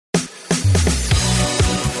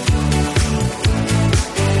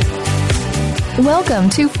Welcome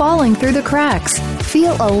to Falling Through the Cracks.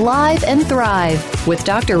 Feel alive and thrive with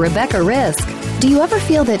Dr. Rebecca Risk. Do you ever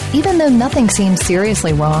feel that even though nothing seems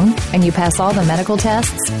seriously wrong and you pass all the medical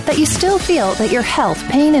tests, that you still feel that your health,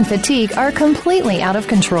 pain, and fatigue are completely out of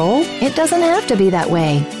control? It doesn't have to be that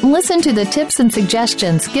way. Listen to the tips and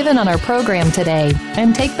suggestions given on our program today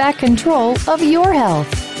and take back control of your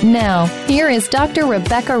health. Now, here is Dr.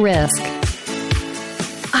 Rebecca Risk.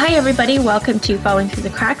 Hi, everybody. Welcome to Falling Through the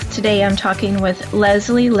Cracks. Today I'm talking with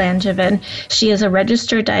Leslie Langevin. She is a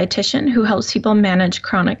registered dietitian who helps people manage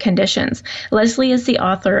chronic conditions. Leslie is the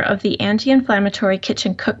author of the Anti-Inflammatory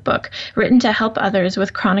Kitchen Cookbook, written to help others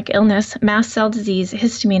with chronic illness, mast cell disease,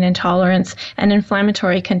 histamine intolerance, and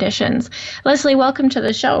inflammatory conditions. Leslie, welcome to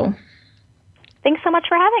the show. Thanks so much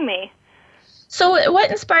for having me. So what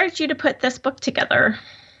inspired you to put this book together?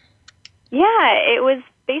 Yeah, it was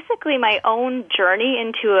basically my own journey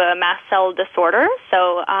into a mast cell disorder.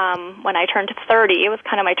 So when I turned 30, it was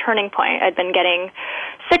kind of my turning point. I'd been getting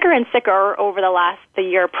sicker and sicker over the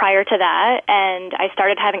year prior to that, and I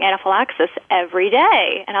started having anaphylaxis every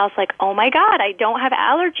day. And I was like, oh my God, I don't have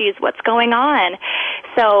allergies. What's going on?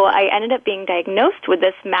 So I ended up being diagnosed with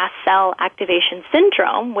this mast cell activation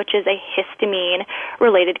syndrome, which is a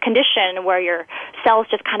histamine-related condition where your cells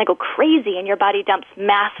just kind of go crazy and your body dumps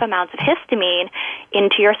massive amounts of histamine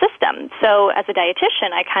into your system. So as a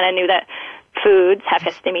dietitian, I kind of knew that foods have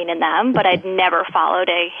histamine in them, but I'd never followed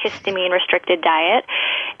a histamine-restricted diet.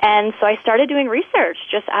 And so I started doing research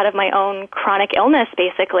just out of my own chronic illness,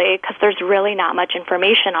 basically, because there's really not much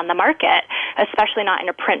information on the market, especially not in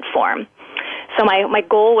a print form. So my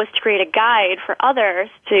goal was to create a guide for others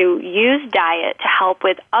to use diet to help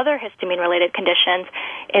with other histamine-related conditions,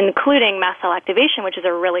 including mast cell activation, which is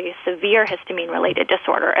a really severe histamine-related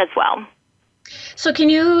disorder as well. So can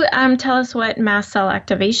you tell us what mast cell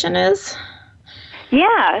activation is?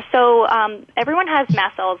 Yeah, so everyone has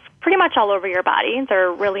mast cells pretty much all over your body.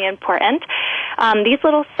 They're really important. These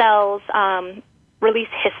little cells release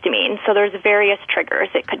histamine. So there's various triggers.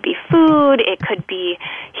 It could be food, it could be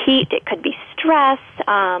heat, it could be stress,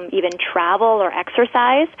 even travel or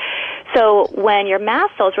exercise. So when your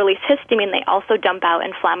mast cells release histamine, they also dump out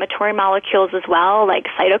inflammatory molecules as well, like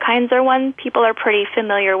cytokines are one people are pretty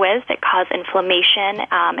familiar with that cause inflammation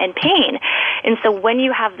and pain. And so when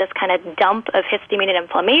you have this kind of dump of histamine and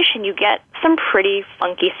inflammation, you get some pretty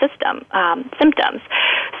funky symptoms.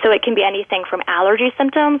 So it can be anything from allergy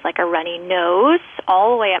symptoms like a runny nose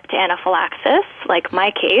all the way up to anaphylaxis, like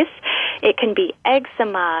my case. It can be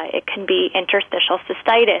eczema, it can be interstitial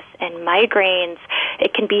cystitis and migraines,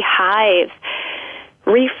 it can be hives,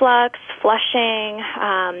 reflux, flushing,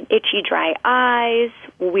 itchy dry eyes,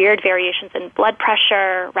 weird variations in blood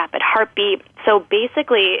pressure, rapid heartbeat. So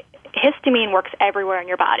basically, histamine works everywhere in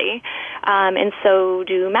your body, and so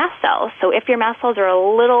do mast cells. So if your mast cells are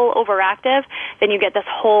a little overactive, then you get this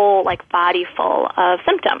whole body full of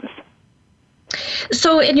symptoms.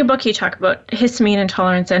 So in your book, you talk about histamine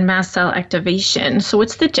intolerance and mast cell activation. So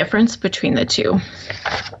what's the difference between the two?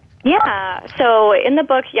 Yeah, so in the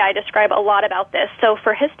book, I describe a lot about this. So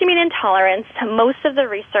for histamine intolerance, most of the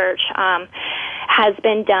research has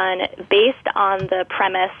been done based on the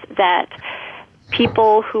premise that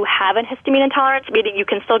people who have a histamine intolerance, meaning you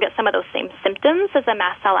can still get some of those same symptoms as a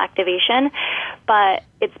mast cell activation, but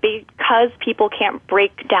it's because people can't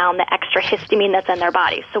break down the extra histamine that's in their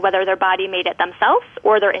body. So whether their body made it themselves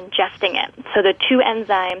or they're ingesting it. So the two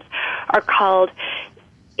enzymes are called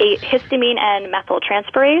histamine and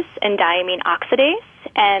methyltransferase and diamine oxidase.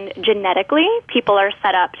 And genetically, people are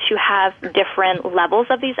set up to have different levels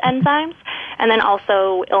of these enzymes. And then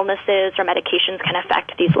also illnesses or medications can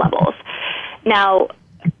affect these levels. Now,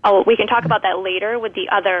 we can talk about that later with the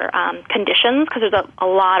other conditions because there's a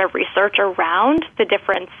lot of research around the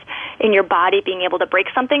difference in your body being able to break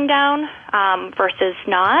something down versus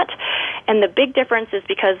not. And the big difference is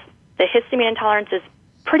because the histamine intolerance is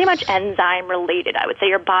pretty much enzyme related. I would say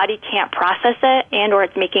your body can't process it and or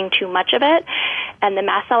it's making too much of it. And the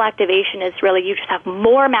mast cell activation is really you just have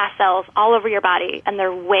more mast cells all over your body and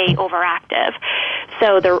they're way overactive.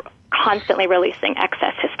 So they're constantly releasing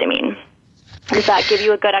excess histamine. Does that give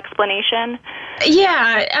you a good explanation?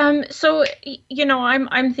 Yeah. So,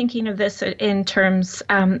 I'm thinking of this in terms,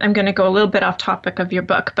 I'm going to go a little bit off topic of your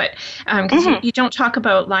book, but because you don't talk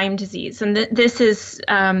about Lyme disease. And this is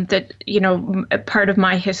part of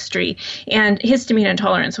my history. And histamine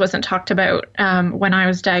intolerance wasn't talked about when I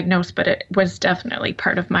was diagnosed, but it was definitely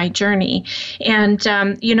part of my journey. And,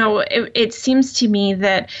 it seems to me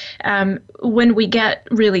that when we get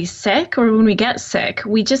really sick or when we get sick,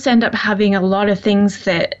 we just end up having a lot of things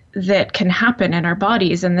that that can happen in our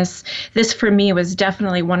bodies. And this for me was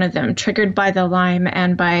definitely one of them, triggered by the Lyme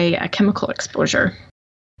and by a chemical exposure.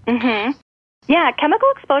 Mm-hmm. Yeah, chemical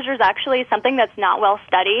exposure is actually something that's not well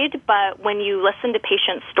studied, but when you listen to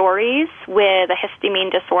patient stories with a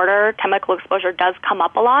histamine disorder, chemical exposure does come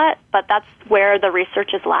up a lot, but that's where the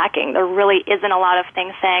research is lacking. There really isn't a lot of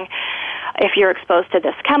things saying if you're exposed to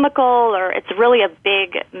this chemical, or it's really a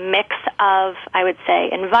big mix of, I would say,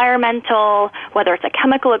 environmental, whether it's a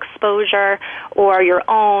chemical exposure or your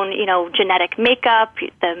own, genetic makeup,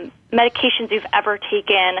 the medications you've ever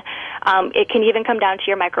taken. It can even come down to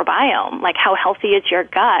your microbiome, like how healthy is your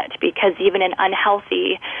gut, because even an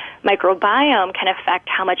unhealthy microbiome can affect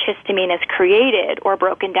how much histamine is created or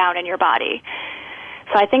broken down in your body.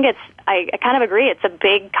 So I think I kind of agree, it's a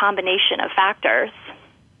big combination of factors.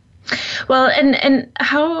 Well, and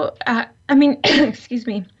how, excuse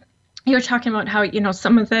me, you were talking about how,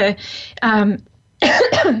 some of the,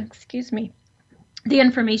 excuse me, the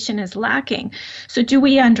information is lacking. So do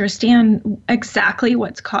we understand exactly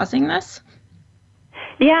what's causing this?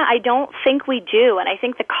 Yeah, I don't think we do, and I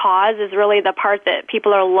think the cause is really the part that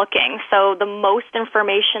people are looking. So the most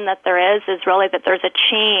information that there is really that there's a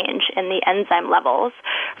change in the enzyme levels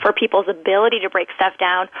for people's ability to break stuff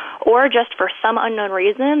down, or just for some unknown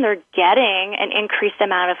reason, they're getting an increased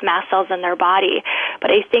amount of mast cells in their body.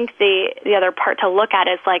 But I think the other part to look at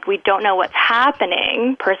is we don't know what's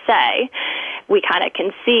happening per se. We kind of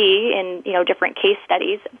can see in, different case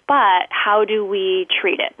studies, but how do we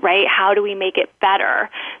treat it, right? How do we make it better?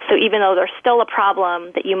 So even though there's still a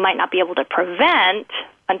problem that you might not be able to prevent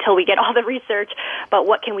until we get all the research, but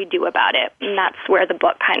what can we do about it? And that's where the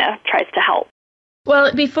book kind of tries to help.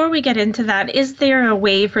 Well, before we get into that, is there a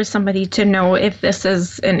way for somebody to know if this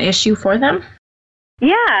is an issue for them?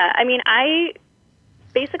 Yeah,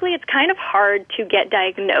 basically, it's kind of hard to get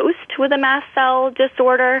diagnosed with a mast cell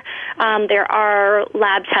disorder. There are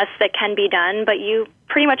lab tests that can be done, but you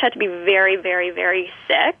pretty much have to be very, very, very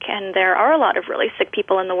sick, and there are a lot of really sick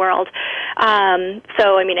people in the world.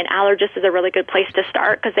 An allergist is a really good place to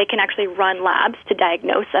start because they can actually run labs to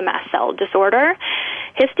diagnose a mast cell disorder.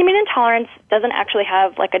 Histamine intolerance doesn't actually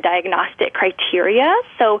have a diagnostic criteria.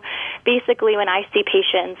 So basically, when I see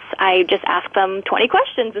patients, I just ask them 20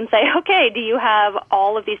 questions and say, okay, do you have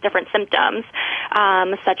all of these different symptoms,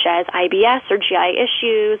 such as IBS or GI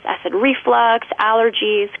issues, acid reflux,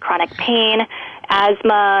 allergies, chronic pain,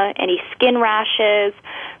 asthma, any skin rashes,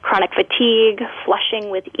 chronic fatigue, flushing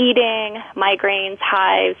with eating, migraines,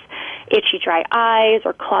 hives, itchy dry eyes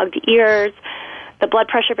or clogged ears, the blood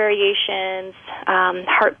pressure variations,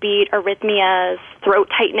 heartbeat, arrhythmias, throat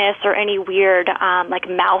tightness, or any weird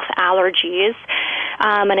mouth allergies.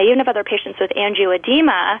 And I even have other patients with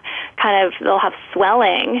angioedema, they'll have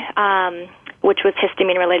swelling, which was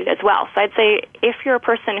histamine related as well. So I'd say if you're a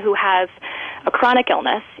person who has a chronic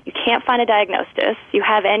illness, you can't find a diagnosis, you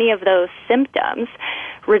have any of those symptoms,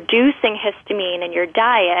 reducing histamine in your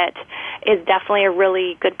diet is definitely a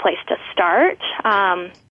really good place to start,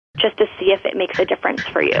 just to see if it makes a difference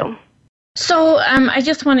for you. So I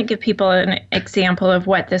just want to give people an example of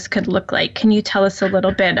what this could look like. Can you tell us a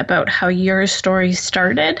little bit about how your story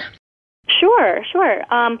started? Sure.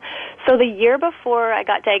 So the year before I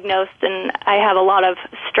got diagnosed, and I have a lot of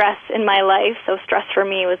stress in my life, so stress for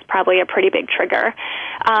me was probably a pretty big trigger.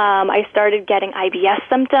 I started getting IBS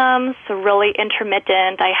symptoms, so really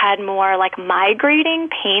intermittent. I had more migrating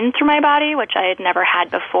pain through my body, which I had never had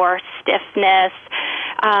before, stiffness,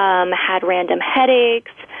 had random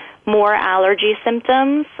headaches, more allergy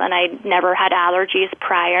symptoms, and I never had allergies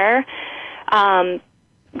prior.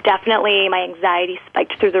 Definitely my anxiety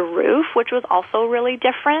spiked through the roof, which was also really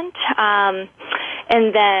different.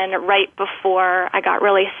 And then right before I got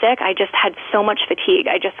really sick, I just had so much fatigue.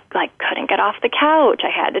 I just couldn't get off the couch. I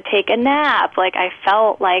had to take a nap. I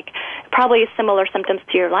felt like probably similar symptoms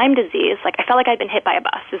to your Lyme disease. I felt like I'd been hit by a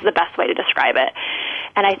bus is the best way to describe it.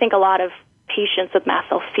 And I think a lot of patients with mast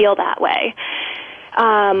cells feel that way.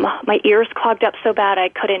 My ears clogged up so bad I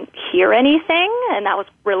couldn't hear anything, and that was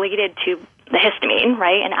related to the histamine,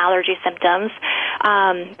 right, and allergy symptoms.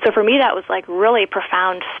 So for me, that was really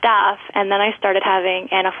profound stuff. And then I started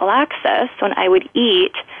having anaphylaxis when I would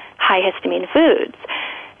eat high histamine foods.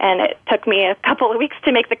 And it took me a couple of weeks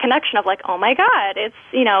to make the connection of oh my God, it's,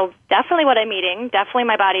 definitely what I'm eating. Definitely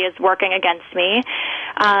my body is working against me.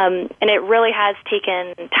 And it really has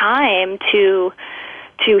taken time to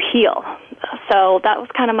heal. So that was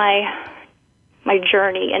kind of my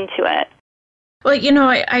journey into it. Well,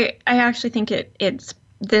 I actually think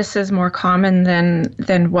this is more common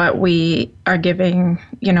than what we are giving,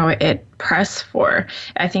 it press for.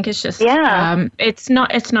 I think it's just it's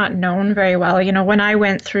not known very well. You know, when I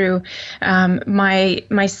went through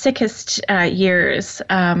my sickest years,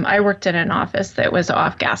 I worked in an office that was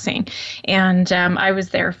off-gassing, and I was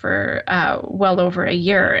there for well over a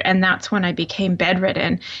year, and that's when I became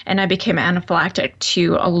bedridden, and I became anaphylactic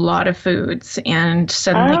to a lot of foods, and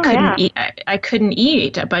suddenly couldn't eat. I couldn't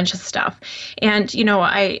eat a bunch of stuff, and you know,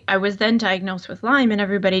 I was then diagnosed with Lyme, and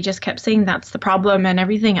everybody just kept saying that's the problem, and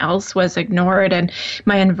everything else was ignored, and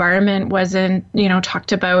my environment wasn't, you know,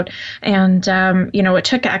 talked about, and you know, it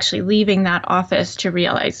took actually leaving that office to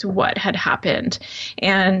realize what had happened,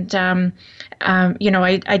 and you know,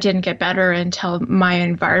 I didn't get better until my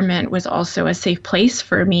environment was also a safe place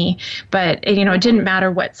for me. But, you know, it didn't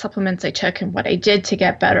matter what supplements I took and what I did to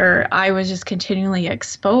get better. I was just continually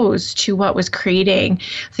exposed to what was creating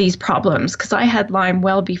these problems, because I had Lyme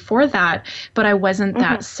well before that, but I wasn't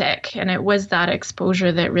that sick. And it was that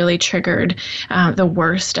exposure that really triggered the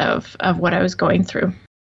worst of what I was going through.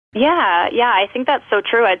 Yeah, I think that's so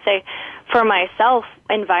true. I'd say for myself,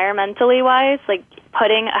 environmentally wise, like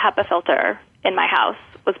putting a HEPA filter in my house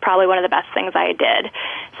was probably one of the best things I did.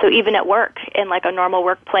 So even at work, in like a normal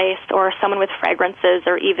workplace, or someone with fragrances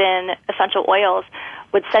or even essential oils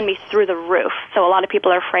would send me through the roof. So a lot of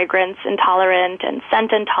people are fragrance intolerant and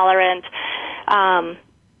scent intolerant,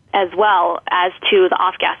 as well as to the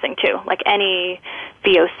off-gassing too. Like any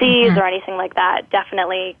VOCs or anything like that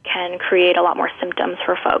definitely can create a lot more symptoms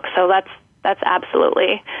for folks. So that's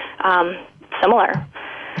absolutely similar.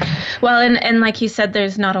 Well, and like you said,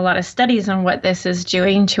 there's not a lot of studies on what this is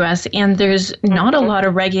doing to us, and there's not a lot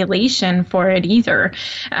of regulation for it either.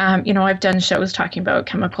 You know, I've done shows talking about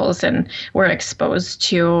chemicals, and we're exposed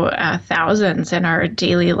to thousands in our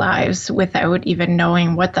daily lives without even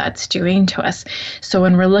knowing what that's doing to us. So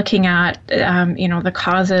when we're looking at, you know, the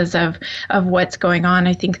causes of what's going on,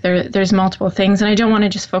 I think there's multiple things, and I don't want to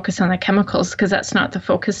just focus on the chemicals because that's not the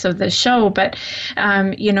focus of this show. But,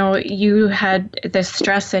 you know, you had this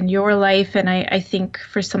stress in your life, and I think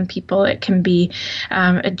for some people it can be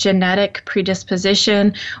a genetic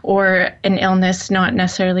predisposition or an illness, not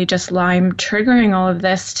necessarily just Lyme, triggering all of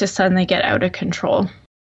this to suddenly get out of control.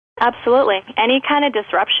 Absolutely. Any kind of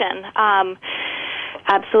disruption.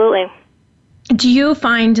 Absolutely. Do you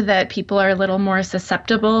find that people are a little more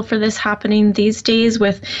susceptible for this happening these days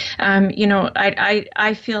with, you know,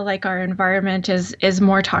 I feel like our environment is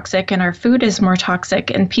more toxic and our food is more toxic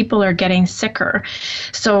and people are getting sicker.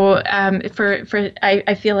 So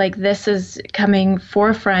I feel like this is coming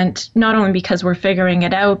forefront, not only because we're figuring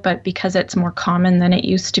it out, but because it's more common than it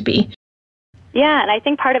used to be. Yeah, and I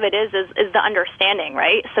think part of it is the understanding,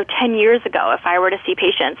 right? So 10 years ago, if I were to see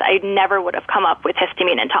patients, I never would have come up with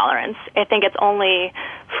histamine intolerance. I think it's only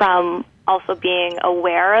from also being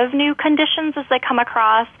aware of new conditions as they come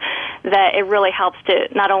across that it really helps to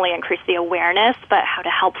not only increase the awareness, but how to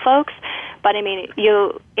help folks. But I mean,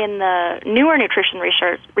 in the newer nutrition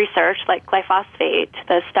research like glyphosate,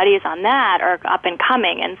 the studies on that are up and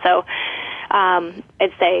coming, and so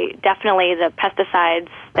I'd say definitely the pesticides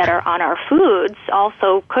that are on our foods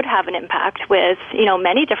also could have an impact with, you know,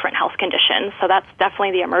 many different health conditions. So that's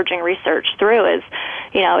definitely the emerging research through is,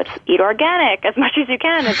 you know, it's eat organic as much as you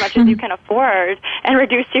can, as much as you can afford, and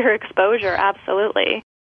reduce your exposure. Absolutely.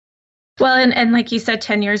 Well, and like you said,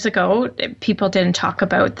 10 years ago, people didn't talk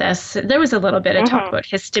about this. There was a little bit of talk about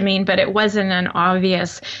histamine, but it wasn't an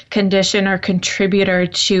obvious condition or contributor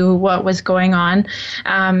to what was going on.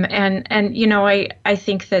 And you know, I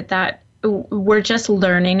think that we're just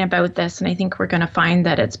learning about this, and I think we're going to find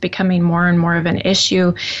that it's becoming more and more of an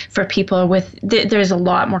issue for people with, there's a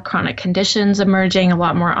lot more chronic conditions emerging, a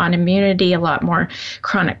lot more autoimmunity, a lot more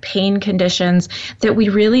chronic pain conditions that we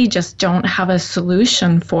really just don't have a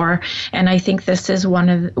solution for. And I think this is one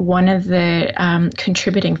of the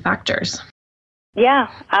contributing factors.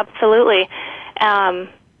 Yeah, absolutely.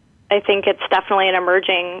 I think it's definitely an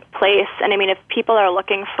emerging place. And I mean, if people are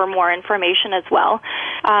looking for more information as well,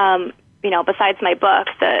 you know, besides my book,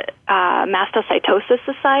 the Mastocytosis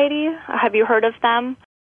Society, have you heard of them?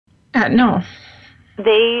 No.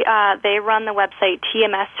 They run the website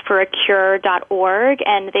tmsforacure.org,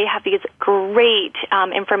 and they have these great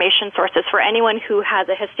information sources for anyone who has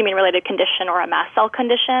a histamine-related condition or a mast cell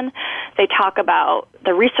condition. They talk about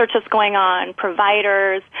the research that's going on,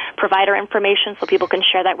 providers, provider information so people can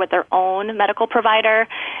share that with their own medical provider.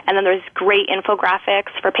 And then there's great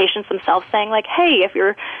infographics for patients themselves saying like, hey, if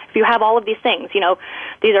you have all of these things,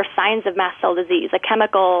 these are signs of mast cell disease, a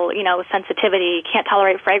chemical, sensitivity, can't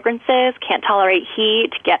tolerate fragrances, can't tolerate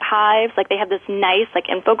heat, get hives. Like they have this nice like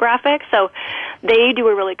infographic. So they do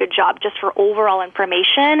a really good job just for overall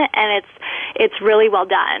information, and it's really well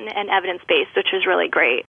done and evidence-based, which is really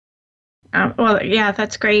great. Well, yeah,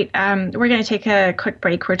 that's great. We're going to take a quick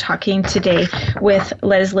break. We're talking today with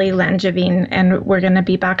Leslie Langevin, and we're going to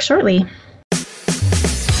be back shortly.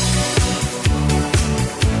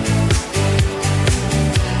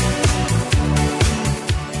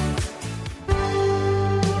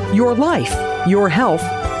 Your life, your health,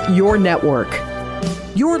 your network.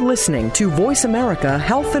 You're listening to Voice America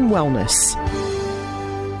Health and Wellness.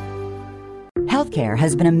 Healthcare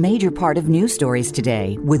has been a major part of news stories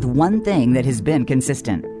today, with one thing that has been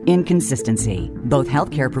consistent: inconsistency. Both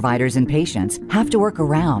healthcare providers and patients have to work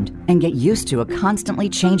around and get used to a constantly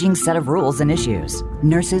changing set of rules and issues.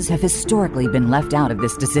 Nurses have historically been left out of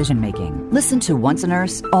this decision-making. Listen to Once a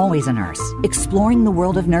Nurse, Always a Nurse, Exploring the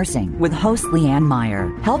World of Nursing with host Leanne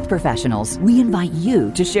Meyer. Health professionals, we invite you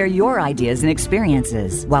to share your ideas and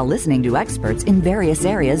experiences while listening to experts in various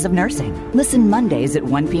areas of nursing. Listen Mondays at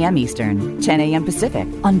 1 p.m. Eastern, 10 a.m. Pacific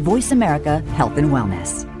on Voice America Health and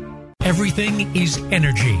Wellness. Everything is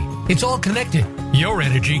energy. It's all connected. Your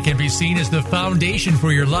energy can be seen as the foundation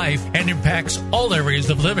for your life and impacts all areas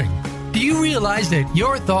of living. Do you realize that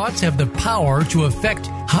your thoughts have the power to affect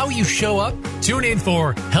how you show up? Tune in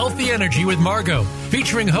for Healthy Energy with Margot,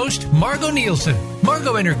 featuring host Margot Nielsen.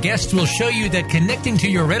 Margot and her guests will show you that connecting to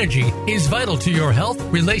your energy is vital to your health,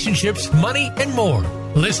 relationships, money, and more.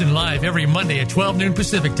 Listen live every Monday at 12 noon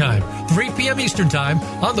Pacific Time, 3 p.m. Eastern Time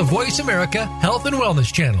on the Voice America Health and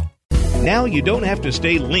Wellness Channel. Now you don't have to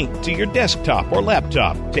stay linked to your desktop or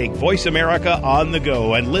laptop. Take Voice America on the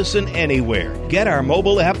go and listen anywhere. Get our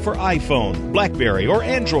mobile app for iPhone, BlackBerry, or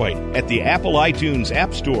Android at the Apple iTunes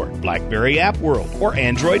App Store, BlackBerry App World, or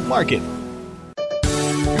Android Market.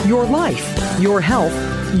 Your life, your health,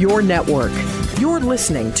 your network. You're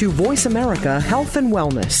listening to Voice America Health and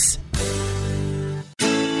Wellness.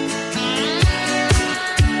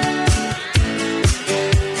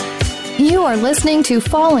 You are listening to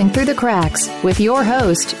Falling Through the Cracks with your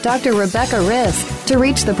host, Dr. Rebecca Risk. To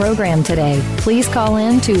reach the program today, please call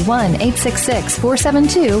in to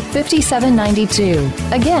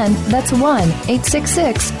 1-866-472-5792. Again, that's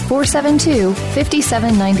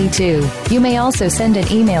 1-866-472-5792. You may also send an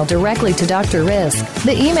email directly to Dr. Risk.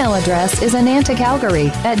 The email address is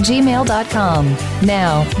anantacalgary@gmail.com.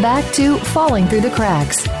 Now, back to Falling Through the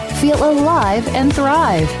Cracks. Feel alive and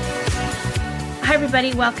thrive. Hi,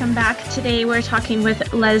 everybody. Welcome back. Today we're talking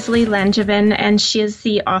with Leslie Langevin, and she is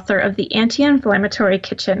the author of the Anti-Inflammatory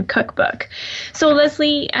Kitchen Cookbook. So,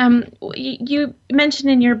 Leslie, you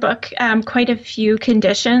mentioned in your book quite a few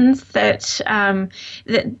conditions that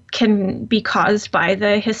can be caused by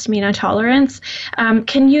the histamine intolerance.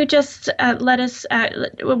 Can you just let us,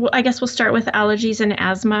 I guess we'll start with allergies and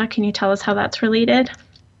asthma. Can you tell us how that's related?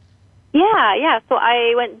 Yeah. So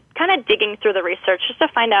I went kind of digging through the research just to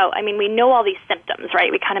find out, we know all these symptoms,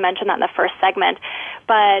 right? We kind of mentioned that in the first segment,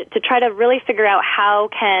 but to try to really figure out how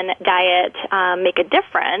can diet make a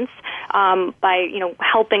difference by,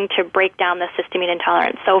 helping to break down the histamine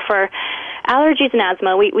intolerance. So for allergies and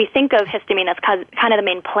asthma, we think of histamine as kind of the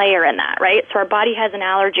main player in that, right? So our body has an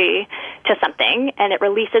allergy to something, and it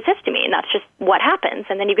releases histamine. That's just what happens.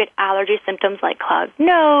 And then you get allergy symptoms like clogged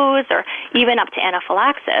nose or even up to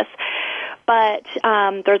anaphylaxis. But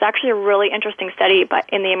there's actually a really interesting study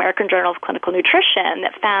in the American Journal of Clinical Nutrition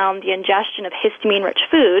that found the ingestion of histamine-rich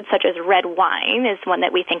foods, such as red wine is one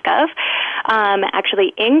that we think of,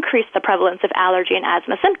 actually increased the prevalence of allergy and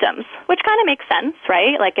asthma symptoms, which kind of makes sense,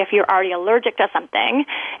 right? Like if you're already allergic to something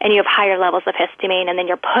and you have higher levels of histamine and then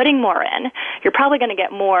you're putting more in, you're probably going to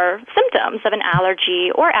get more symptoms of an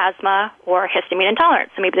allergy or asthma or histamine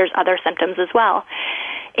intolerance. So maybe there's other symptoms as well.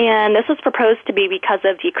 And this was proposed to be because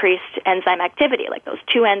of decreased enzyme activity, like those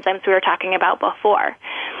two enzymes we were talking about before.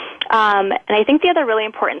 And I think the other really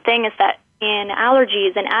important thing is that in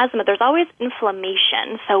allergies and asthma, there's always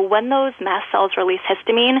inflammation. So when those mast cells release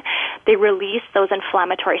histamine, they release those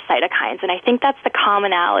inflammatory cytokines. And I think that's the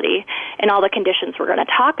commonality in all the conditions we're going to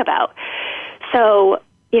talk about. So,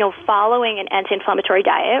 following an anti-inflammatory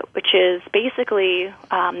diet, which is basically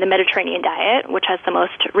the Mediterranean diet, which has the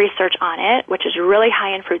most research on it, which is really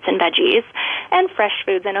high in fruits and veggies and fresh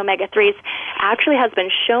foods and omega-3s, actually has been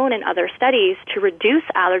shown in other studies to reduce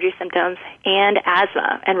allergy symptoms and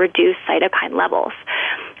asthma and reduce cytokine levels.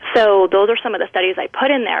 So those are some of the studies I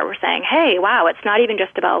put in there. We're saying, hey, wow, it's not even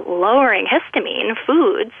just about lowering histamine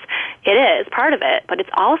foods. It is part of it, but it's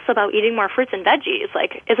also about eating more fruits and veggies.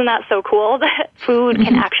 Like, isn't that so cool that food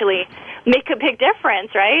can actually make a big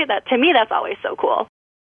difference, right? That, to me, that's always so cool.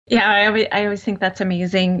 Yeah, I always think that's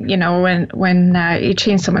amazing. You know, when you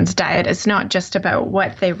change someone's diet, it's not just about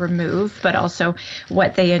what they remove, but also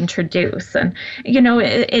what they introduce. And, you know,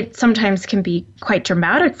 it sometimes can be quite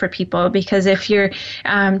dramatic for people, because if you're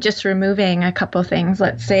just removing a couple things,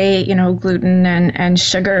 let's say, you know, gluten and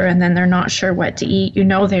sugar, and then they're not sure what to eat, you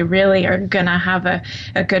know, they really are going to have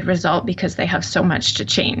a good result, because they have so much to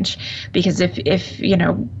change. Because if, you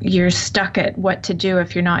know, you're stuck at what to do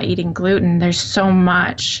if you're not eating gluten, there's so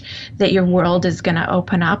much that your world is going to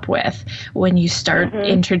open up with when you start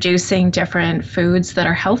introducing different foods that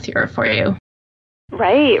are healthier for you.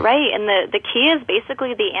 Right. And the key is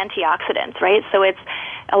basically the antioxidants, right? So it's,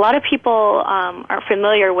 a lot of people are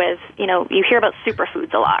familiar with, you know, you hear about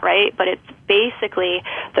superfoods a lot, right? But it's basically,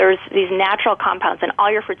 there's these natural compounds in all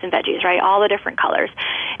your fruits and veggies, right? All the different colors.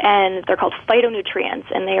 And they're called phytonutrients,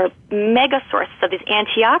 and they are mega sources of these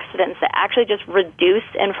antioxidants that actually just reduce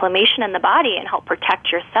inflammation in the body and help protect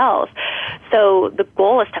your cells. So the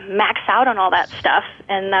goal is to max out on all that stuff,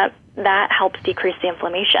 and that helps decrease the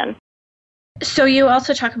inflammation. So you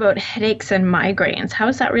also talk about headaches and migraines. How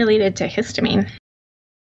is that related to histamine?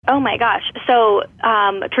 Oh my gosh. So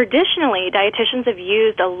traditionally, dietitians have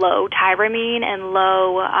used a low tyramine and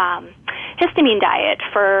low histamine diet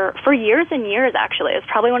for years and years, actually. It's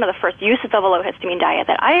probably one of the first uses of a low histamine diet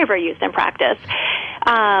that I ever used in practice.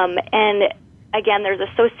 And again, there's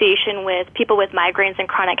association with people with migraines and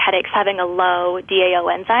chronic headaches having a low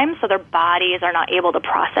DAO enzyme, so their bodies are not able to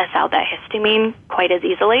process out that histamine quite as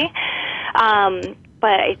easily.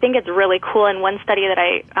 But I think it's really cool. In one study that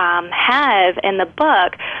I have in the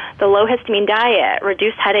book, the low histamine diet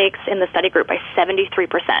reduced headaches in the study group by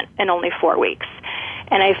 73% in only 4 weeks.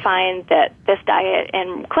 And I find that this diet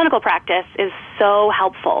in clinical practice is so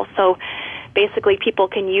helpful. So basically, people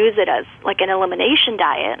can use it as like an elimination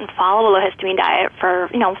diet and follow a low histamine diet for,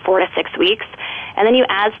 4 to 6 weeks. And then you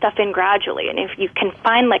add stuff in gradually. And if you can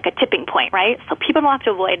find like a tipping point, right? So people don't have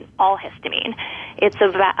to avoid all histamine. It's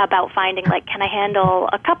about finding, like, can I handle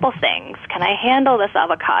a couple things? Can I handle this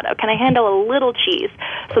avocado? Can I handle a little cheese?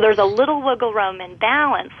 So there's a little wiggle room and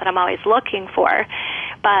balance that I'm always looking for.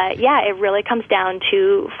 But yeah, it really comes down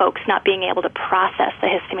to folks not being able to process the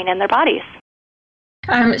histamine in their bodies.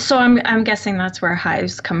 So I'm guessing that's where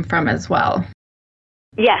hives come from as well.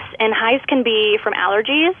 Yes, and hives can be from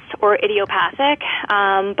allergies or idiopathic,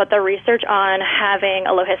 but the research on having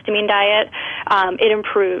a low histamine diet, it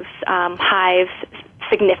improves hives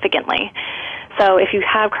significantly. So if you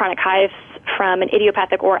have chronic hives from an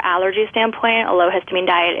idiopathic or allergy standpoint, a low histamine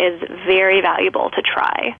diet is very valuable to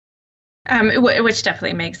try. Which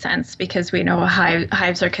definitely makes sense, because we know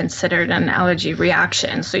hives are considered an allergy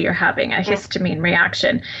reaction. So you're having a histamine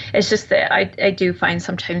reaction. It's just that I do find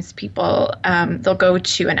sometimes people, they'll go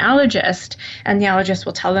to an allergist, and the allergist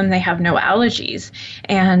will tell them they have no allergies.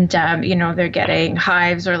 And, they're getting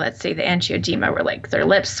hives, or let's say the angioedema, where like their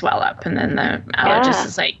lips swell up. And then the allergist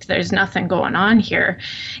is like, there's nothing going on here.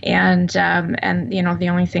 And the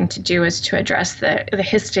only thing to do is to address the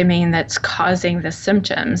histamine that's causing the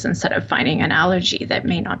symptoms, instead of finding an allergy that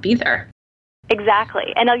may not be there.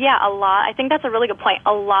 Exactly. And I think that's a really good point.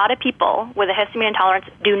 A lot of people with a histamine intolerance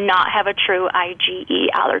do not have a true IgE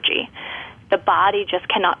allergy. The body just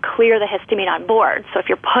cannot clear the histamine on board. So if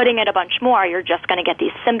you're putting it a bunch more, you're just going to get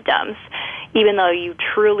these symptoms, even though you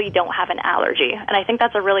truly don't have an allergy. And I think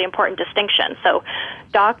that's a really important distinction. So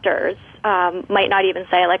doctors might not even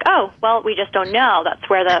say, like, oh, well, we just don't know. That's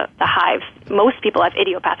where the hives, most people have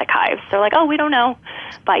idiopathic hives. They're like, oh, we don't know.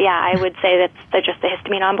 But yeah, I would say that's just the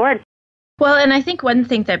histamine on board. Well, and I think one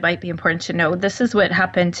thing that might be important to know, this is what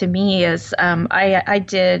happened to me, is I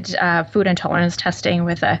did food intolerance testing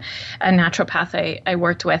with a naturopath I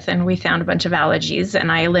worked with, and we found a bunch of allergies,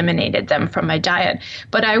 and I eliminated them from my diet.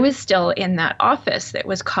 But I was still in that office that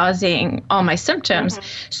was causing all my symptoms.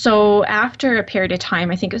 So after a period of time,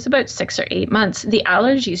 I think it was about 6 or 8 months, the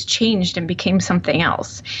allergies changed and became something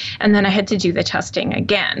else. And then I had to do the testing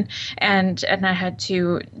again, and I had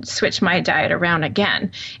to switch my diet around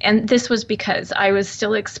again. And this was because I was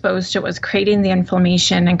still exposed to it, was creating the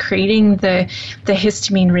inflammation and creating the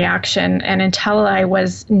histamine reaction. And until I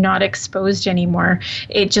was not exposed anymore,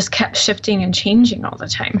 it just kept shifting and changing all the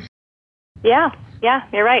time. Yeah,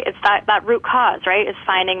 you're right. It's that root cause, right? Is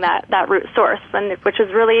finding that root source, and which is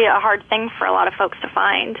really a hard thing for a lot of folks to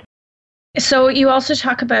find. So you also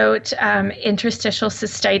talk about interstitial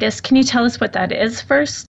cystitis. Can you tell us what that is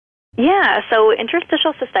first? Yeah, so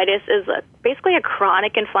interstitial cystitis is basically a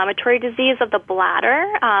chronic inflammatory disease of the bladder,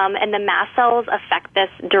 and the mast cells affect this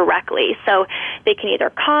directly. So they can either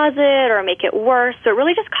cause it or make it worse. So it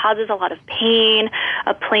really just causes a lot of pain,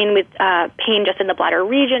 pain just in the bladder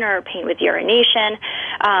region, or pain with urination,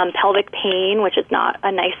 pelvic pain, which is not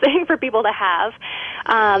a nice thing for people to have.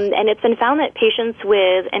 And it's been found that patients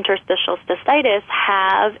with interstitial cystitis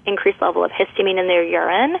have increased level of histamine in their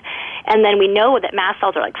urine. And then we know that mast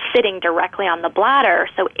cells are like sitting directly on the bladder.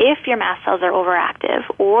 So if your mast cells are overactive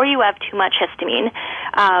or you have too much histamine,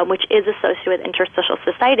 which is associated with interstitial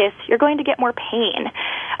cystitis, you're going to get more pain.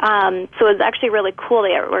 So it's actually really cool.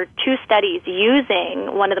 There were 2 studies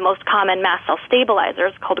using one of the most common mast cell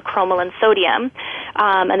stabilizers called cromolyn sodium,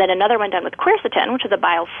 and then another one done with quercetin, which is a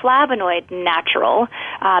bioflavonoid natural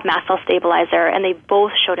mast cell stabilizer, and they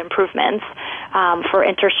both showed improvements for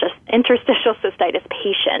interstitial cystitis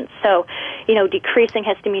patients. So, decreasing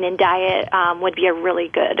histamine in diet would be a really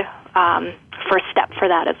good first step for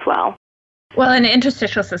that as well. Well, in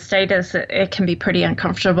interstitial cystitis, it can be pretty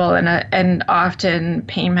uncomfortable, and often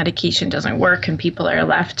pain medication doesn't work, and people are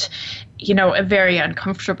left, very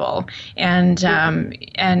uncomfortable. And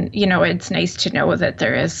it's nice to know that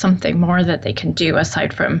there is something more that they can do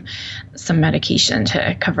aside from some medication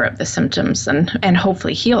to cover up the symptoms and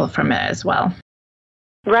hopefully heal from it as well.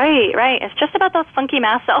 Right. It's just about those funky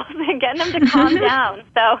mast cells and getting them to calm down.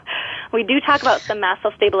 So we do talk about some mast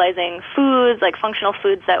cell stabilizing foods, like functional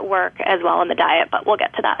foods that work as well in the diet, but we'll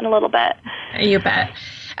get to that in a little bit. You bet.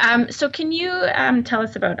 So can you tell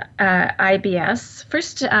us about IBS?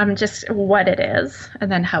 First, just what it is,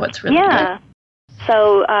 and then how it's related. Yeah.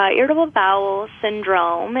 So irritable bowel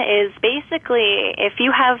syndrome is basically if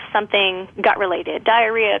you have something gut-related,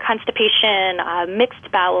 diarrhea, constipation,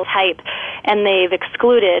 mixed bowel type, and they've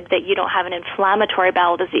excluded that you don't have an inflammatory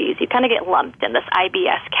bowel disease, you kind of get lumped in this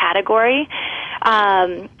IBS category.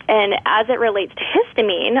 And as it relates to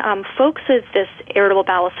histamine, folks with this irritable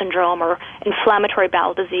bowel syndrome or inflammatory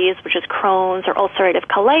bowel disease, which is Crohn's or ulcerative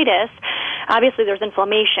colitis, obviously there's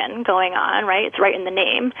inflammation going on, right? It's right in the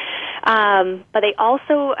name. But they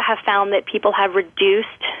also have found that people have reduced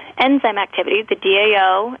enzyme activity, the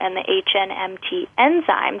DAO and the HNMT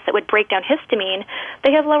enzymes that would break down histamine.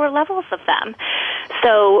 They have lower levels of them.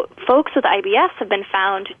 So folks with IBS have been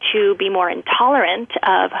found to be more intolerant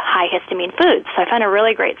of high histamine foods. So I found a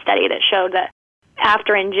really great study that showed that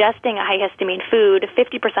after ingesting a high histamine food,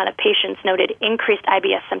 50% of patients noted increased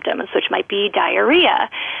IBS symptoms, which might be diarrhea.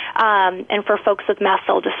 And for folks with mast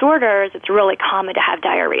cell disorders, it's really common to have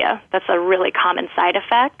diarrhea. That's a really common side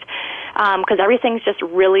effect because everything's just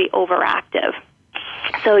really overactive.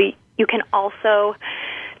 So you can also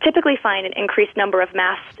typically find an increased number of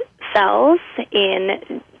mast cells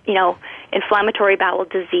in inflammatory bowel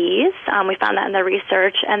disease. We found that in the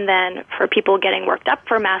research. And then for people getting worked up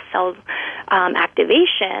for mast cell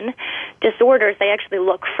activation disorders, they actually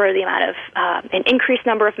look for the amount of an increased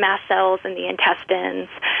number of mast cells in the intestines.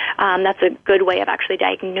 That's a good way of actually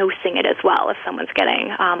diagnosing it as well if someone's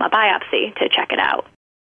getting a biopsy to check it out.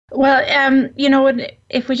 Well,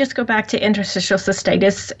 if we just go back to interstitial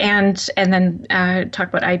cystitis and then talk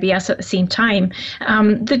about IBS at the same time,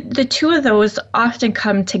 the two of those often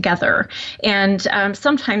come together and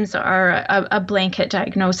sometimes are a blanket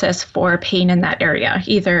diagnosis for pain in that area,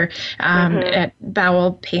 either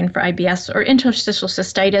bowel pain for IBS or interstitial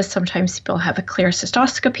cystitis. Sometimes people have a clear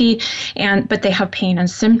cystoscopy, but they have pain and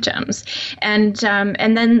symptoms. And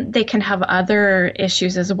then they can have other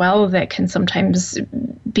issues as well that can sometimes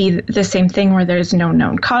be the same thing where there's no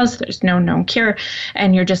known cause, there's no known cure,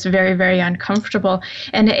 and you're just very, very uncomfortable.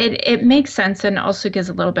 And it makes sense and also gives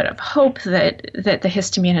a little bit of hope that the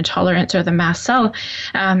histamine intolerance or the mast cell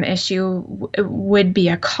issue would be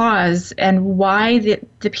a cause, and why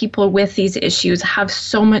the people with these issues have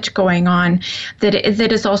so much going on that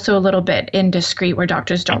is also a little bit indiscreet, where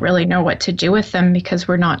doctors don't really know what to do with them because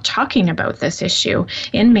we're not talking about this issue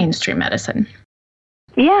in mainstream medicine.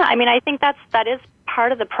 Yeah, I think that is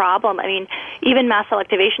part of the problem. Even mast cell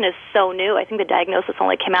activation is so new. I think the diagnosis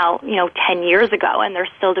only came out, 10 years ago, and they're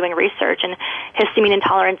still doing research. And histamine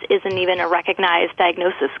intolerance isn't even a recognized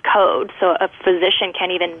diagnosis code, so a physician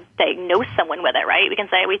can't even diagnose someone with it, right? We can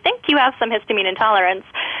say, we think you have some histamine intolerance,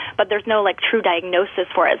 but there's no, true diagnosis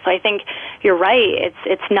for it. So I think you're right.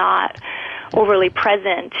 It's not overly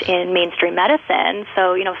present in mainstream medicine.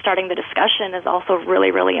 So, starting the discussion is also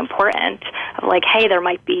really, really important of hey, there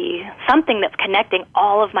might be something that's connecting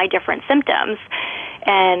all of my different symptoms.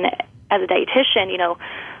 And as a dietitian,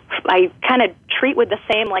 I kind of treat with the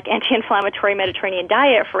same anti-inflammatory Mediterranean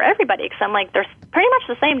diet for everybody because I'm there's pretty much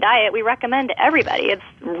the same diet we recommend to everybody. It's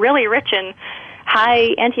really rich in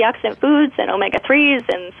high antioxidant foods and omega-3s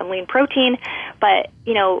and some lean protein. But,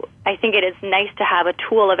 I think it is nice to have a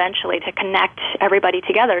tool eventually to connect everybody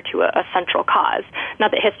together to a central cause.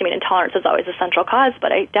 Not that histamine intolerance is always a central cause,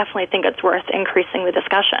 but I definitely think it's worth increasing the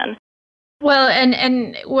discussion. Well,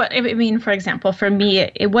 and what I mean, for example, for me,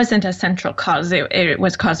 it wasn't a central cause. It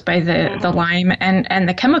was caused by the Lyme and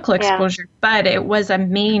the chemical exposure, but it was a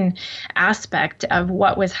main aspect of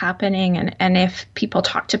what was happening. And if people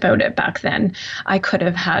talked about it back then, I could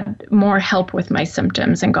have had more help with my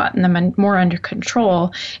symptoms and gotten them more under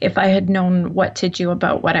control if I had known what to do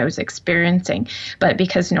about what I was experiencing. But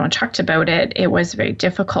because no one talked about it, it was very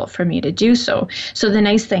difficult for me to do so. So the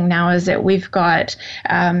nice thing now is that we've got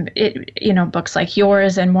books like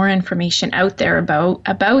yours and more information out there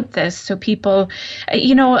about this. So people,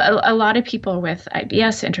 a lot of people with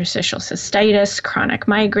IBS, interstitial cystitis, chronic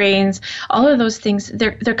migraines, all of those things,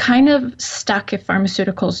 they're kind of stuck if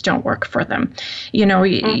pharmaceuticals don't work for them.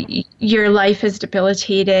 Your life is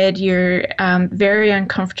debilitated, you're very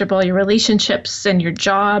uncomfortable, your relationships and your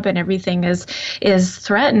job and everything is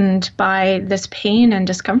threatened by this pain and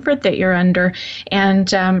discomfort that you're under.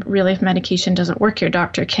 And really, if medication doesn't work, your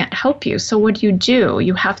doctor can't help you. So what do?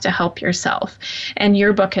 You have to help yourself. And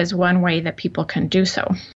your book is one way that people can do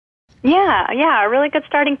so. Yeah, a really good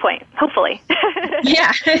starting point, hopefully.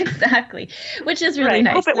 Yeah, exactly, which is really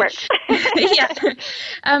nice. Hope it works. Yeah.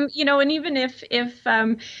 And even if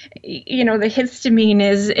the histamine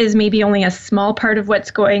is maybe only a small part of what's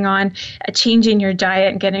going on, changing your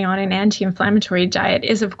diet and getting on an anti-inflammatory diet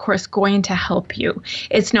is, of course, going to help you.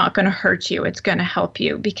 It's not going to hurt you. It's going to help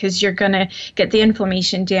you because you're going to get the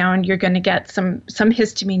inflammation down. You're going to get some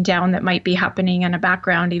histamine down that might be happening in a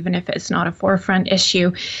background, even if it's not a forefront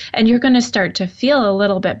issue. And you're going to start to feel a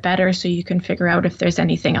little bit better so you can figure out if there's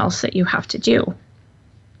anything else that you have to do.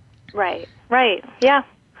 Right, yeah.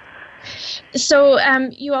 So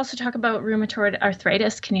you also talk about rheumatoid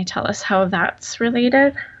arthritis. Can you tell us how that's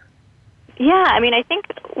related? Yeah, I think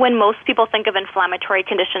when most people think of inflammatory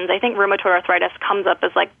conditions, I think rheumatoid arthritis comes up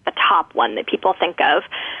as like the top one that people think of,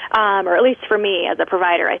 or at least for me as a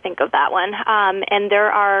provider, I think of that one. And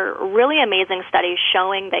there are really amazing studies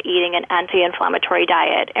showing that eating an anti-inflammatory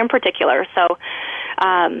diet in particular, so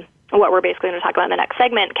what we're basically going to talk about in the next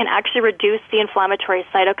segment, can actually reduce the inflammatory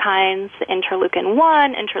cytokines,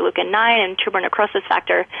 interleukin-1, interleukin-9, and tuber necrosis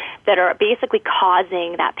factor that are basically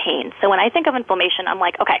causing that pain. So when I think of inflammation, I'm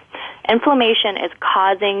like, okay, inflammation is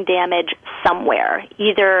causing damage somewhere.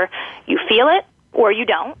 Either you feel it or you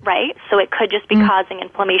don't, right? So it could just be causing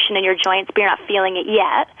inflammation in your joints, but you're not feeling it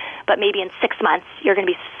yet. But maybe in 6 months, you're going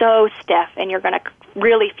to be so stiff and you're going to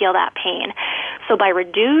really feel that pain. So by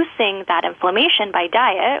reducing that inflammation by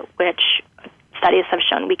diet, which studies have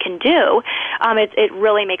shown we can do, it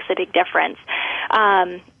really makes a big difference.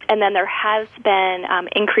 And then there has been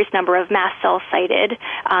increased number of mast cells cited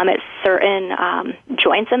at certain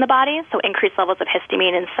joints in the body, so increased levels of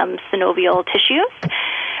histamine in some synovial tissues.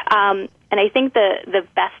 And I think the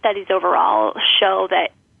best studies overall show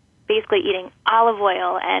that basically eating olive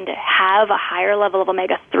oil and have a higher level of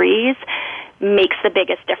omega-3s makes the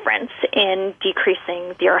biggest difference in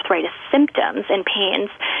decreasing the arthritis symptoms and pains.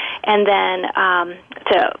 And then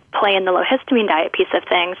to play in the low histamine diet piece of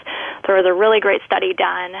things, there was a really great study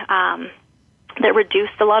done that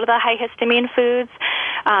reduced a lot of the high histamine foods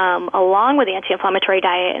along with the anti-inflammatory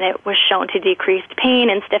diet, and it was shown to decrease pain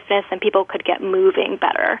and stiffness, and people could get moving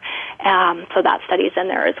better. So that study's in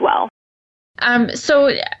there as well. So,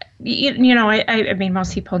 I mean,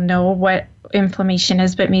 most people know what inflammation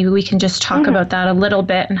is, but maybe we can just talk about that a little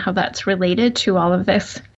bit and how that's related to all of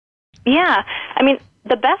this. Yeah. I mean,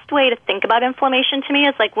 the best way to think about inflammation to me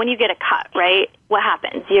is like when you get a cut, right? What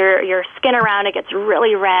happens? Your skin around it gets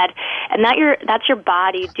really red, and that's your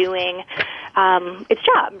body doing its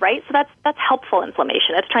job, right? So that's helpful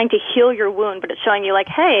inflammation. It's trying to heal your wound, but it's showing you like,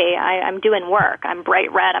 hey, I'm doing work. I'm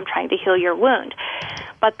bright red. I'm trying to heal your wound.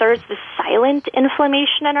 But there's this silent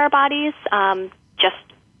inflammation in our bodies, just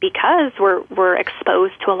because we're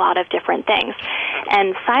exposed to a lot of different things.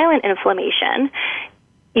 And silent inflammation,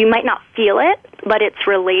 you might not feel it, but it's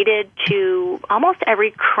related to almost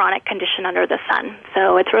every chronic condition under the sun.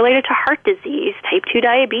 So it's related to heart disease, type 2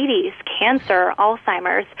 diabetes, cancer,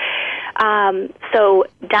 Alzheimer's. So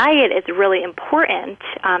diet is really important,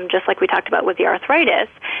 just like we talked about with the arthritis,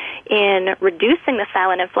 in reducing the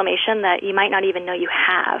silent inflammation that you might not even know you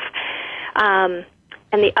have.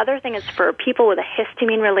 And the other thing is for people with a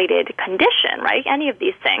histamine-related condition, right, any of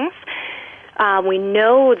these things, we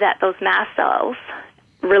know that those mast cells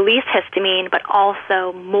release histamine, but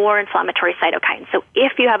also more inflammatory cytokines. So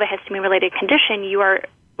if you have a histamine-related condition, you are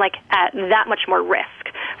like at that much more risk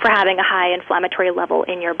for having a high inflammatory level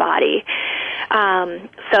in your body.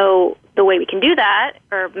 So the way we can do that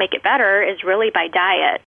or make it better is really by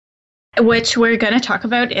diet. Which we're going to talk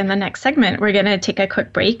about in the next segment. We're going to take a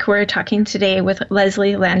quick break. We're talking today with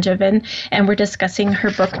Leslie Langevin, and we're discussing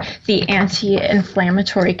her book, The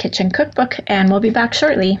Anti-Inflammatory Kitchen Cookbook, and we'll be back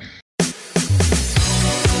shortly.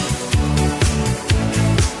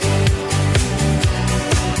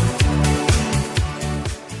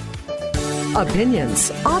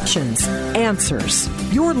 Opinions, options, answers.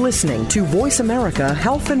 You're listening to Voice America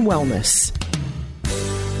Health and Wellness.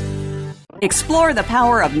 Explore the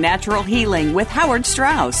power of natural healing with Howard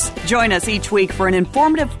Strauss. Join us each week for an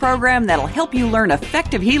informative program that'll help you learn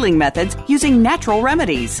effective healing methods using natural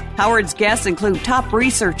remedies. Howard's guests include top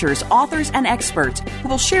researchers, authors, and experts who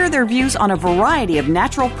will share their views on a variety of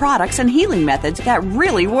natural products and healing methods that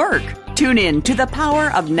really work. Tune in to The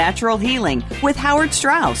Power of Natural Healing with Howard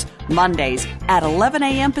Strauss, Mondays at 11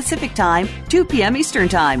 a.m. Pacific Time, 2 p.m. Eastern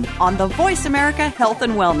Time on the Voice America Health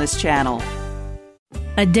and Wellness Channel.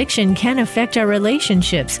 Addiction can affect our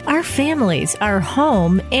relationships, our families, our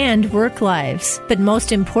home, and work lives, but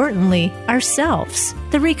most importantly, ourselves.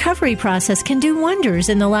 The recovery process can do wonders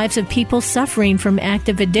in the lives of people suffering from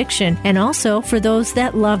active addiction and also for those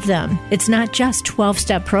that love them. It's not just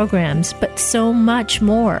 12-step programs, but so much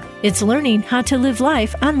more. It's learning how to live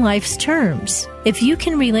life on life's terms. If you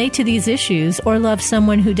can relate to these issues or love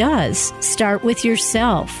someone who does, start with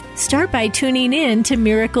yourself. Start by tuning in to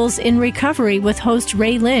Miracles in Recovery with host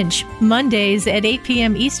Ray Lynch, Mondays at 8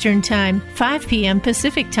 p.m. Eastern Time, 5 p.m.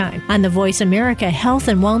 Pacific Time on the Voice America Health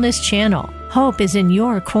and Wellness Channel. Hope is in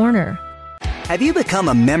your corner. Have you become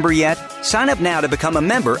a member yet? Sign up now to become a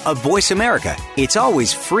member of Voice America. It's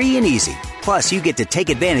always free and easy. Plus, you get to take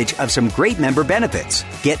advantage of some great member benefits.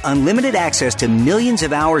 Get unlimited access to millions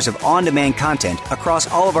of hours of on-demand content across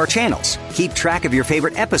all of our channels. Keep track of your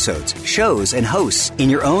favorite episodes, shows, and hosts in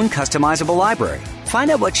your own customizable library. Find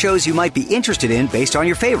out what shows you might be interested in based on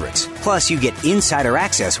your favorites. Plus, you get insider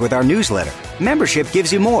access with our newsletter. Membership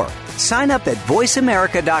gives you more. Sign up at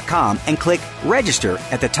voiceamerica.com and click register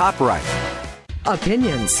at the top right.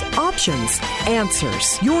 Opinions, options,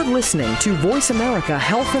 answers. You're listening to Voice America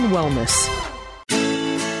Health and Wellness.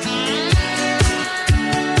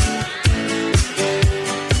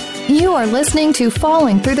 You are listening to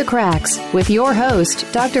Falling Through the Cracks with your host,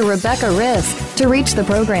 Dr. Rebecca Risk. To reach the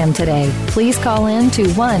program today, please call in to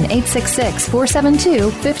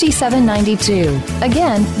 1-866-472-5792.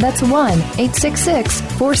 Again, that's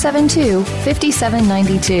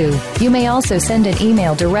 1-866-472-5792. You may also send an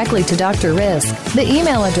email directly to Dr. Risk. The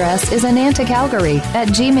email address is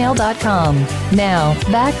anantacalgary@gmail.com. Now,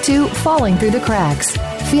 back to Falling Through the Cracks.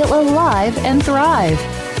 Feel alive and thrive.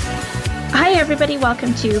 Hi, everybody.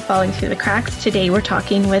 Welcome to Falling Through the Cracks. Today, we're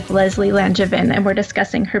talking with Leslie Langevin, and we're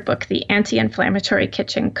discussing her book, The Anti-Inflammatory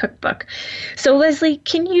Kitchen Cookbook. So, Leslie,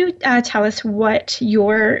 can you tell us what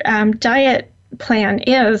your diet plan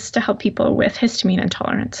is to help people with histamine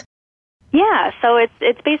intolerance? Yeah, so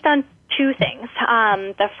it's based on two things.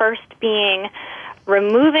 The first being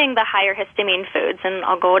removing the higher histamine foods, and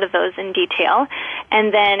I'll go to those in detail,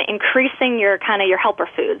 and then increasing your helper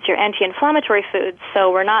foods, your anti-inflammatory foods.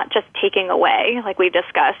 So we're not just taking away, like we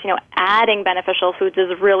discussed, adding beneficial foods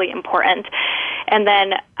is really important. And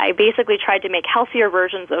then I basically tried to make healthier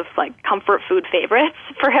versions of like comfort food favorites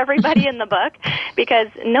for everybody in the book, because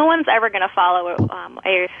no one's ever going to follow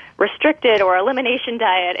a restricted or elimination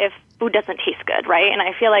diet if food doesn't taste good, right? And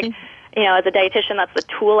I feel like as a dietitian, that's the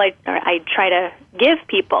tool I try to give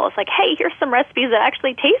people. It's like, hey, here's some recipes that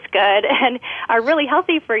actually taste good and are really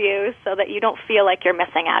healthy for you so that you don't feel like you're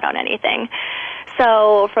missing out on anything.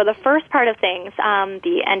 So for the first part of things,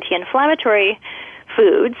 the anti-inflammatory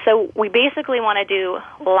foods, so we basically want to do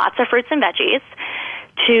lots of fruits and veggies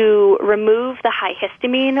to remove the high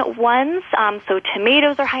histamine ones. So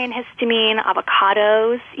tomatoes are high in histamine,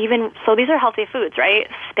 avocados, so these are healthy foods, right?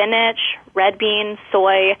 Spinach, red beans,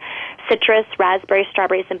 soy, citrus, raspberries,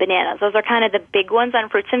 strawberries, and bananas. Those are kind of the big ones on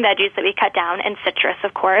fruits and veggies that we cut down, and citrus,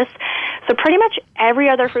 of course. So pretty much every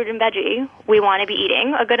other fruit and veggie, we want to be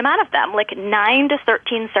eating a good amount of them, like 9 to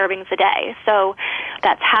 13 servings a day. So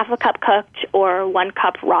that's half a cup cooked or 1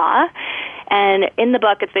 cup raw. And in the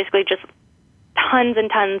book, it's basically just tons and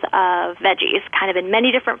tons of veggies, kind of in many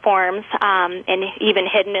different forms, and even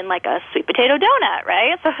hidden in like a sweet potato donut,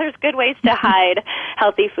 right? So there's good ways to hide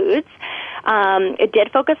healthy foods. It did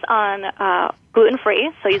focus on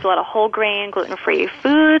gluten-free, so use a lot of whole grain, gluten-free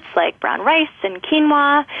foods like brown rice and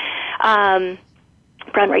quinoa,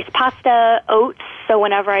 brown rice pasta, oats. So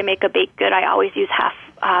whenever I make a baked good, I always use half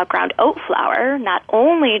ground oat flour, not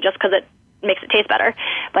only just because it makes it taste better,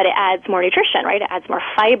 but it adds more nutrition, right? It adds more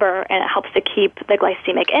fiber, and it helps to keep the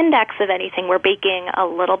glycemic index of anything we're baking a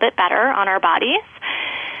little bit better on our bodies.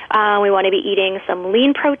 We want to be eating some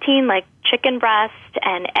lean protein like chicken breast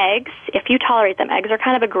and eggs. If you tolerate them, eggs are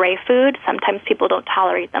kind of a gray food. Sometimes people don't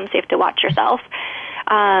tolerate them, so you have to watch yourself.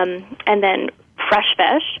 And then fresh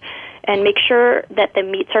fish. And make sure that the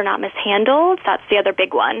meats are not mishandled. That's the other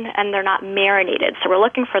big one. And they're not marinated. So we're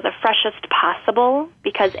looking for the freshest possible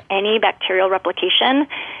because any bacterial replication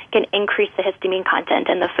can increase the histamine content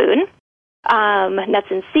in the food. Nuts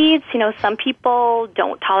and seeds, some people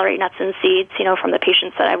don't tolerate nuts and seeds, from the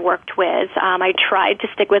patients that I've worked with. I tried to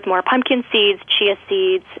stick with more pumpkin seeds, chia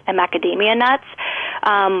seeds, and macadamia nuts.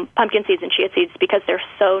 Pumpkin seeds and chia seeds because they're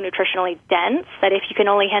so nutritionally dense that if you can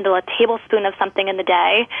only handle a tablespoon of something in the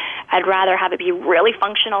day, I'd rather have it be really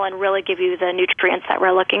functional and really give you the nutrients that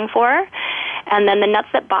we're looking for. And then the nuts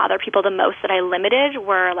that bother people the most that I limited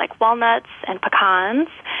were like walnuts and pecans.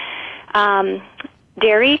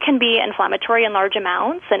 Dairy can be inflammatory in large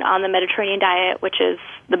amounts, and on the Mediterranean diet, which is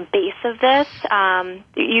the base of this,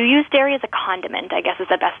 you use dairy as a condiment, I guess is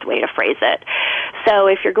the best way to phrase it. So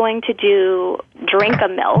if you're going to drink a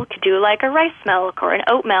milk, do like a rice milk or an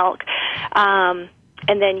oat milk, and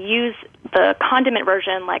then use the condiment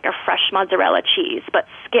version like a fresh mozzarella cheese, but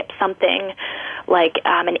skip something like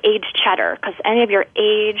an aged cheddar, because any of your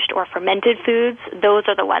aged or fermented foods, those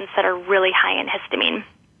are the ones that are really high in histamine.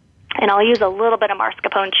 And I'll use a little bit of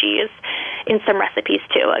mascarpone cheese in some recipes,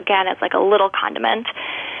 too. Again, it's like a little condiment.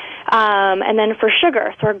 And then for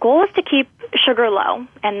sugar, so our goal is to keep sugar low,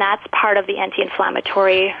 and that's part of the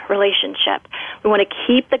anti-inflammatory relationship. We want to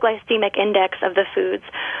keep the glycemic index of the foods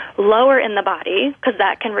lower in the body because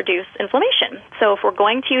that can reduce inflammation. So if we're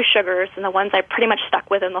going to use sugars, and the ones I pretty much stuck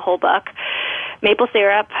with in the whole book, maple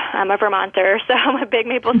syrup. I'm a Vermonter, so I'm a big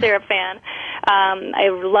maple syrup fan. I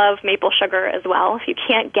love maple sugar as well. If you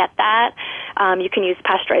can't get that, you can use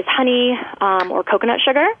pasteurized honey or coconut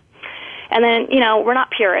sugar. And then, we're not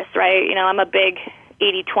purists, right? I'm a big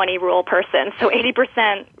 80-20 rule person. So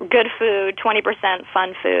 80% good food, 20%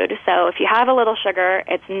 fun food. So if you have a little sugar,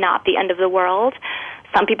 it's not the end of the world.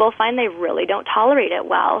 Some people find they really don't tolerate it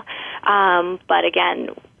well. But again,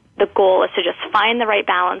 the goal is to just find the right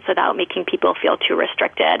balance without making people feel too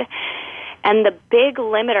restricted. And the big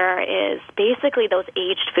limiter is basically those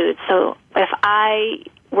aged foods. So if I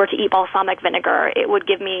were to eat balsamic vinegar, it would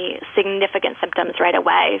give me significant symptoms right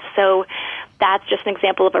away. So that's just an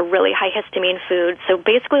example of a really high histamine food. So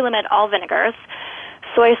basically limit all vinegars,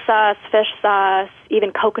 soy sauce, fish sauce,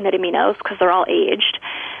 even coconut aminos because they're all aged,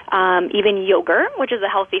 even yogurt, which is a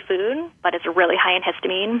healthy food, but it's really high in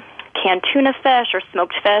histamine, canned tuna fish or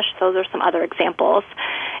smoked fish, those are some other examples,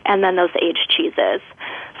 and then those aged cheeses.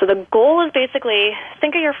 So the goal is basically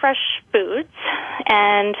think of your fresh foods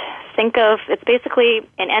and think of it's basically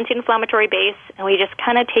an anti-inflammatory base, and we just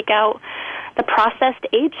kind of take out the processed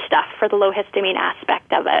aged stuff for the low histamine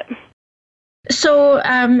aspect of it. So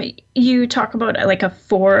you talk about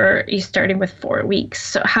you starting with 4 weeks.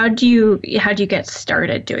 So how do you get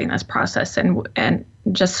started doing this process, and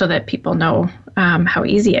just so that people know how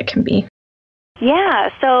easy it can be? Yeah,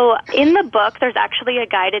 so in the book, there's actually a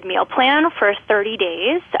guided meal plan for 30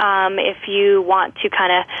 days if you want to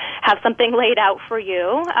kind of have something laid out for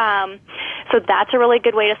you. So that's a really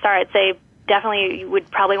good way to start. I'd say definitely you would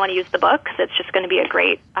probably want to use the book because it's just going to be a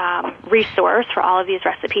great resource for all of these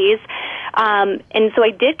recipes. And so I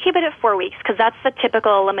did keep it at 4 weeks because that's the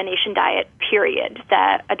typical elimination diet period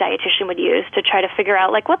that a dietitian would use to try to figure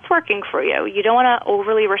out what's working for you. You don't want to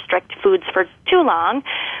overly restrict foods for too long,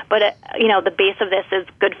 but the base of this is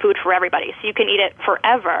good food for everybody. So you can eat it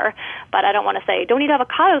forever, but I don't want to say don't eat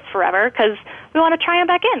avocados forever because we want to try them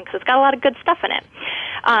back in because it's got a lot of good stuff in it.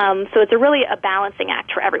 So it's really a balancing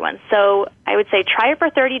act for everyone. So I would say try it for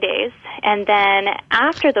 30 days, and then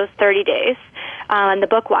after those 30 days, and the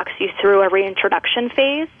book walks you through a reintroduction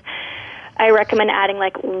phase, I recommend adding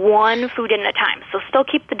one food in at a time. So still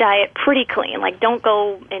keep the diet pretty clean. Don't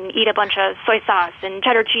go and eat a bunch of soy sauce and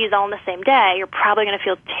cheddar cheese all in the same day. You're probably going to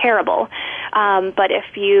feel terrible. But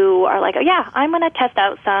if you are I'm going to test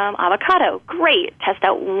out some avocado, great. Test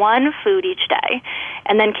out one food each day,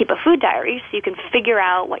 and then keep a food diary so you can figure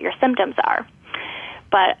out what your symptoms are.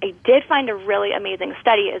 But I did find a really amazing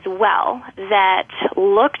study as well that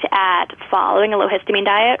looked at following a low histamine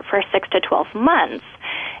diet for 6 to 12 months,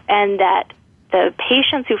 and that the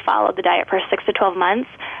patients who followed the diet for 6 to 12 months,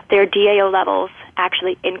 their DAO levels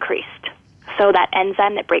actually increased. So that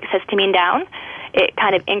enzyme that breaks histamine down, it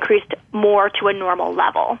kind of increased more to a normal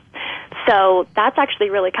level. So that's actually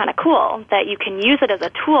really kind of cool that you can use it as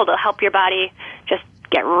a tool to help your body just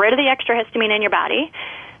get rid of the extra histamine in your body,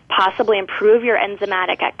 possibly improve your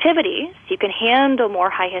enzymatic activity so you can handle more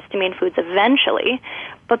high histamine foods eventually,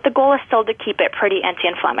 but the goal is still to keep it pretty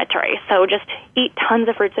anti-inflammatory. So just eat tons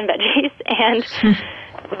of fruits and veggies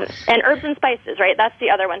and herbs and spices, right? That's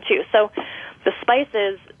the other one too. So the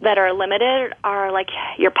spices that are limited are like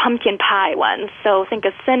your pumpkin pie ones. So think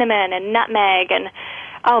of cinnamon and nutmeg. And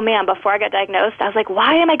oh man, before I got diagnosed, I was like,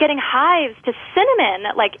 why am I getting hives to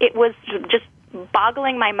cinnamon? Like, it was just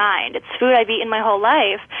boggling my mind. It's food I've eaten my whole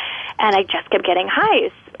life, and I just kept getting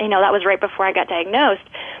hives. You know, that was right before I got diagnosed.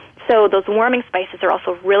 So those warming spices are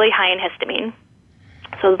also really high in histamine.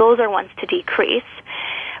 So those are ones to decrease.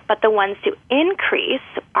 But the ones to increase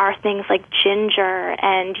are things like ginger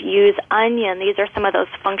and use onion. These are some of those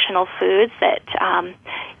functional foods that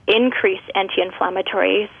increase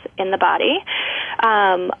anti-inflammatories in the body.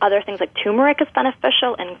 Other things like turmeric is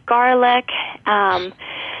beneficial, and garlic.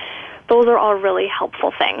 Those are all really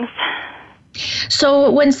helpful things.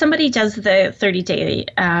 So when somebody does the 30-day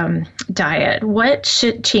diet, what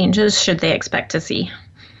changes should they expect to see?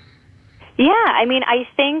 Yeah, I mean, I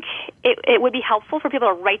think it would be helpful for people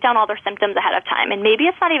to write down all their symptoms ahead of time. And maybe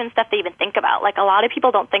it's not even stuff they even think about. Like, a lot of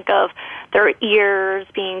people don't think of their ears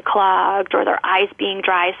being clogged or their eyes being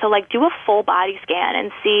dry. So, like, do a full body scan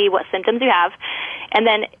and see what symptoms you have. And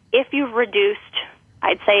then if you've reduced,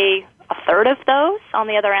 I'd say, a third of those on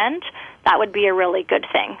the other end, that would be a really good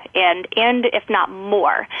thing, and if not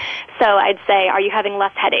more. So I'd say, are you having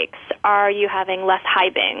less headaches? Are you having less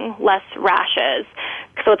hiving, less rashes?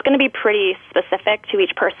 So it's going to be pretty specific to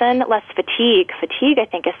each person. Less fatigue. Fatigue, I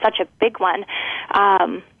think, is such a big one.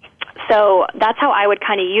 So that's how I would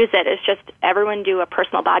kind of use it, is just everyone do a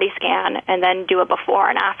personal body scan and then do a before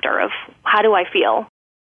and after of how do I feel.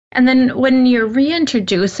 And then when you're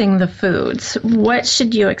reintroducing the foods, what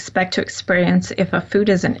should you expect to experience if a food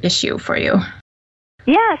is an issue for you?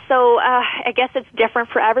 Yeah, so I guess it's different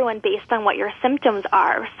for everyone based on what your symptoms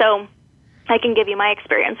are. So I can give you my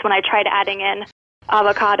experience when I tried adding in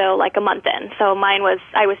avocado like a month in. So mine was,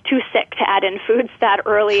 I was too sick to add in foods that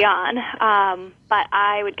early on, but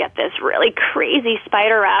I would get this really crazy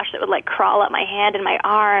spider rash that would like crawl up my hand and my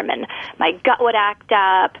arm, and my gut would act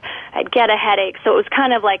up. I'd get a headache. So it was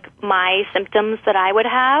kind of like my symptoms that I would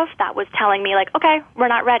have that was telling me like, okay, we're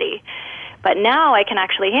not ready. But now I can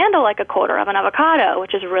actually handle like a quarter of an avocado,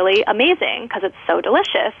 which is really amazing because it's so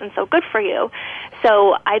delicious and so good for you.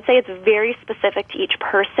 So I'd say it's very specific to each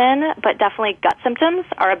person, but definitely gut symptoms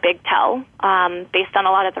are a big tell based on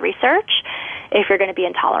a lot of the research if you're going to be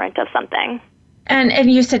intolerant of something.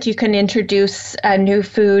 And you said you can introduce a new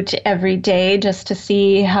food every day just to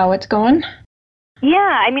see how it's going? Yeah,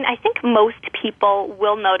 I mean, I think most people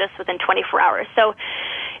will notice within 24 hours. So,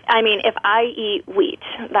 I mean, if I eat wheat,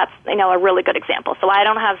 that's, a really good example. So I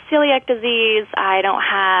don't have celiac disease. I don't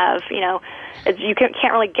have, you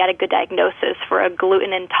can't really get a good diagnosis for a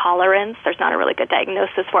gluten intolerance. There's not a really good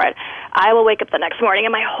diagnosis for it. I will wake up the next morning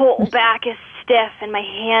and my whole back is stiff and my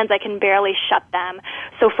hands, I can barely shut them.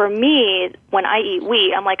 So for me, when I eat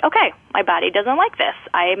wheat, I'm like, okay, my body doesn't like this.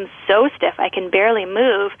 I am so stiff, I can barely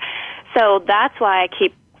move. So that's why I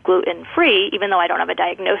keep gluten-free, even though I don't have a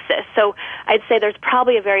diagnosis. So I'd say there's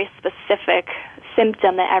probably a very specific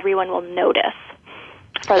symptom that everyone will notice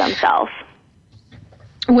for themselves.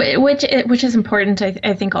 Which is important,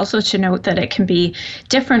 I think, also to note that it can be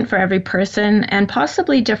different for every person and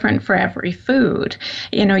possibly different for every food.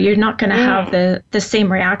 You're not going to have the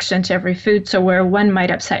same reaction to every food. So where one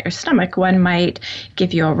might upset your stomach, one might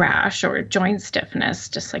give you a rash or joint stiffness,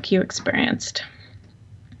 just like you experienced.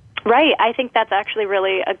 Right. I think that's actually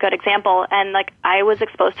really a good example. And like, I was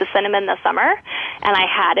exposed to cinnamon this summer and I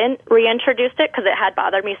hadn't reintroduced it because it had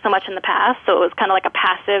bothered me so much in the past. So it was kind of like a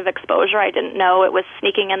passive exposure. I didn't know it was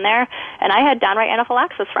sneaking in there, and I had downright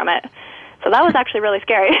anaphylaxis from it. So that was actually really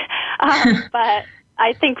scary. But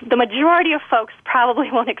I think the majority of folks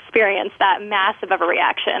probably won't experience that massive of a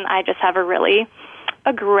reaction. I just have a really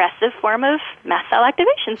aggressive form of mast cell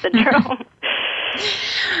activation syndrome.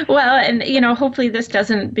 Well, and hopefully this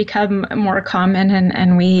doesn't become more common,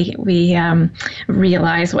 and we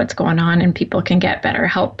realize what's going on, and people can get better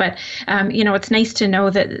help. But it's nice to know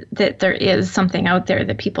that there is something out there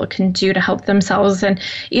that people can do to help themselves, and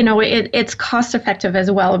it's cost effective as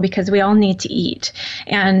well, because we all need to eat.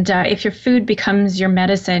 And if your food becomes your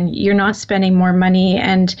medicine, you're not spending more money,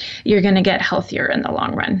 and you're going to get healthier in the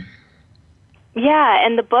long run. Yeah,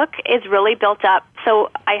 and the book is really built up. So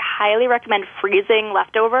I highly recommend freezing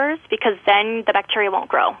leftovers, because then the bacteria won't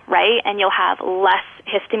grow, right? And you'll have less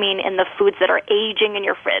histamine in the foods that are aging in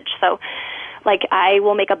your fridge. So like, I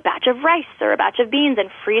will make a batch of rice or a batch of beans and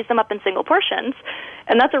freeze them up in single portions.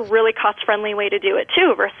 And that's a really cost-friendly way to do it,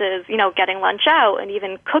 too, versus, getting lunch out, and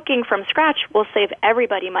even cooking from scratch will save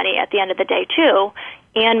everybody money at the end of the day, too,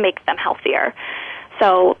 and make them healthier.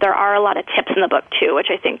 So there are a lot of tips in the book, too, which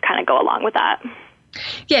I think kind of go along with that.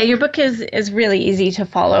 Yeah, your book is really easy to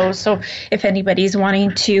follow. So if anybody's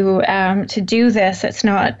wanting to do this, it's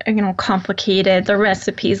not complicated. The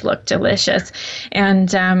recipes look delicious,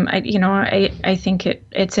 and I think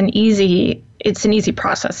it's an easy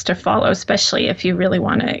process to follow, especially if you really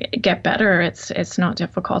want to get better. It's not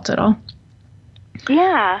difficult at all.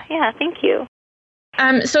 Yeah, thank you.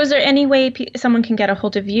 So is there any way someone can get a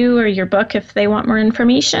hold of you or your book if they want more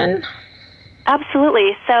information?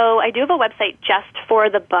 Absolutely. So I do have a website just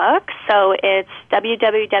for the book. So it's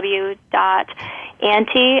www.anti,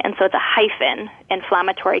 and so it's a hyphen,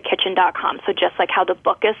 inflammatory-kitchen.com. So just like how the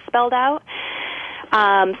book is spelled out.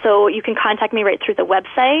 So you can contact me right through the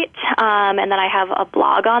website, and then I have a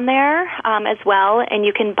blog on there as well. And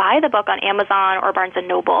you can buy the book on Amazon or Barnes &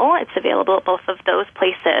 Noble. It's available at both of those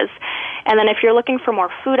places. And then if you're looking for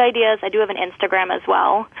more food ideas, I do have an Instagram as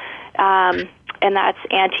well. And that's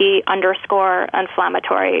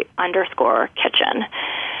anti_inflammatory_kitchen.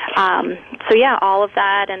 So yeah, all of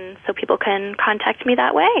that, and so people can contact me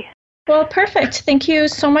that way. Well, perfect. Thank you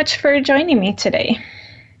so much for joining me today.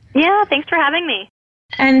 Yeah, thanks for having me.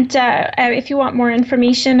 And if you want more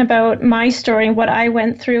information about my story and what I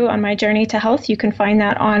went through on my journey to health, you can find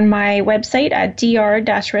that on my website at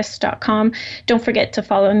dr-risk.com. Don't forget to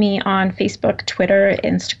follow me on Facebook, Twitter,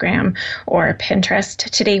 Instagram, or Pinterest.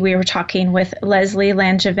 Today we were talking with Leslie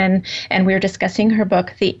Langevin, and we were discussing her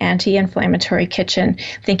book, The Anti-Inflammatory Kitchen.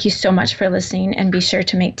 Thank you so much for listening, and be sure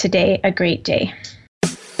to make today a great day.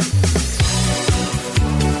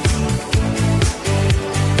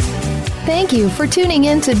 Thank you for tuning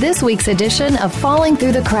in to this week's edition of Falling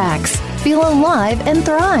Through the Cracks. Feel alive and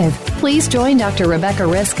thrive. Please join Dr. Rebecca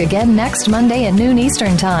Risk again next Monday at noon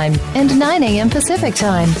Eastern Time and 9 a.m. Pacific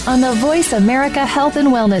Time on the Voice America Health and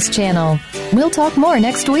Wellness channel. We'll talk more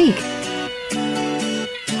next week.